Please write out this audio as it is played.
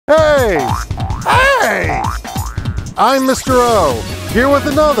Hey! Hey! I'm Mr. O, here with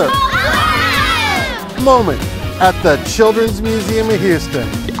another moment at the Children's Museum of Houston.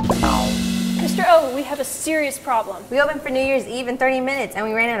 Mr. O, we have a serious problem. We opened for New Year's Eve in 30 minutes and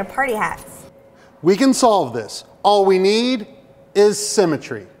we ran out of party hats. We can solve this. All we need is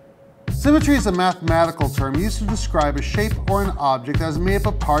symmetry. Symmetry is a mathematical term used to describe a shape or an object that is made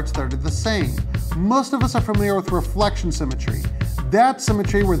up of parts that are the same. Most of us are familiar with reflection symmetry. That's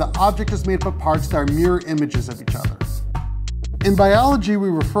symmetry where the object is made up of parts that are mirror images of each other. In biology, we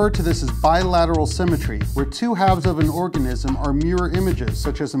refer to this as bilateral symmetry, where two halves of an organism are mirror images,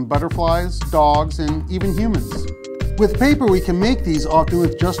 such as in butterflies, dogs, and even humans. With paper, we can make these often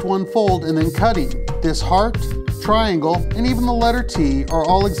with just one fold and then cutting. This heart, triangle, and even the letter T are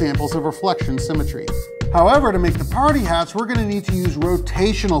all examples of reflection symmetry. However, to make the party hats, we're going to need to use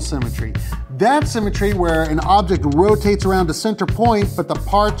rotational symmetry. That's symmetry where an object rotates around a center point, but the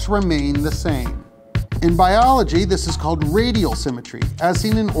parts remain the same. In biology, this is called radial symmetry, as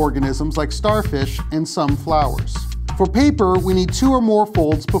seen in organisms like starfish and some flowers. For paper, we need two or more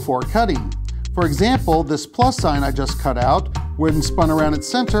folds before cutting. For example, this plus sign I just cut out, when spun around its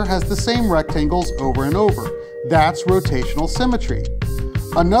center, has the same rectangles over and over. That's rotational symmetry.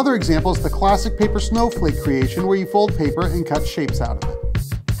 Another example is the classic paper snowflake creation where you fold paper and cut shapes out of it.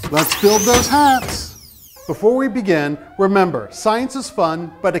 Let's build those hats. Before we begin, remember, science is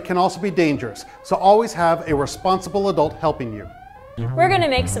fun, but it can also be dangerous, so always have a responsible adult helping you. We're gonna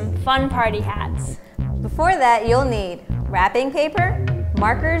make some fun party hats. Before that, you'll need wrapping paper,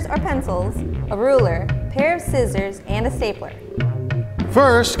 markers or pencils, a ruler, a pair of scissors, and a stapler.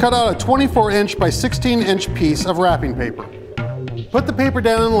 First, cut out a 24-inch by 16-inch piece of wrapping paper. Put the paper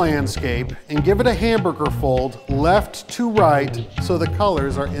down in landscape and give it a hamburger fold left to right so the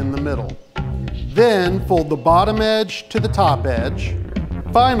colors are in the middle. Then fold the bottom edge to the top edge.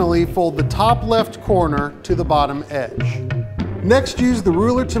 Finally, fold the top left corner to the bottom edge. Next, use the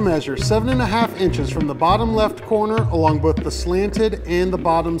ruler to measure 7.5 inches from the bottom left corner along both the slanted and the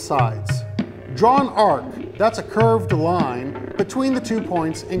bottom sides. Draw an arc, that's a curved line, between the 2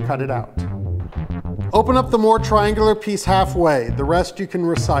 points and cut it out. Open up the more triangular piece halfway, the rest you can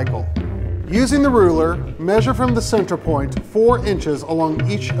recycle. Using the ruler, measure from the center point 4 inches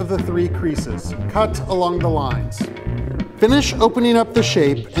along each of the 3 creases. Cut along the lines. Finish opening up the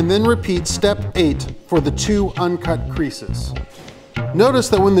shape and then repeat step 8 for the 2 uncut creases. Notice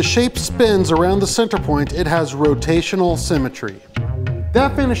that when the shape spins around the center point, it has rotational symmetry.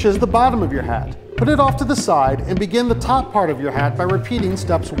 That finishes the bottom of your hat. Put it off to the side and begin the top part of your hat by repeating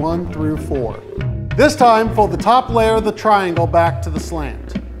steps 1 through 4. This time, fold the top layer of the triangle back to the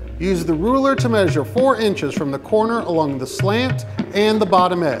slant. Use the ruler to measure 4 inches from the corner along the slant and the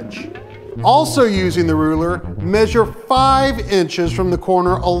bottom edge. Also using the ruler, measure 5 inches from the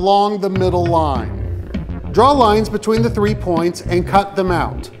corner along the middle line. Draw lines between the 3 points and cut them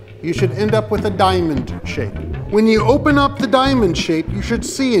out. You should end up with a diamond shape. When you open up the diamond shape, you should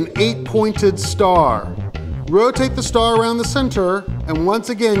see an 8-pointed star. Rotate the star around the center, and once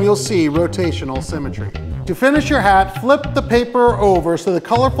again you'll see rotational symmetry. To finish your hat, flip the paper over so the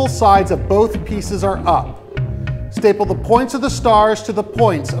colorful sides of both pieces are up. Staple the points of the stars to the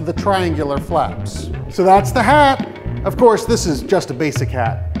points of the triangular flaps. So that's the hat. Of course, this is just a basic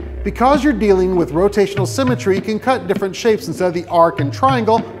hat. Because you're dealing with rotational symmetry, you can cut different shapes instead of the arc and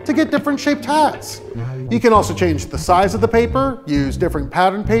triangle to get different shaped hats. You can also change the size of the paper, use different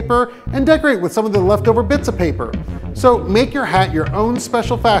pattern paper, and decorate with some of the leftover bits of paper. So make your hat your own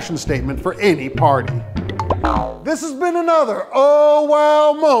special fashion statement for any party. This has been another oh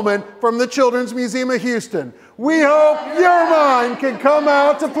wow moment from the Children's Museum of Houston. We hope your mind can come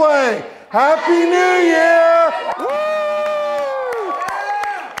out to play. Happy New Year!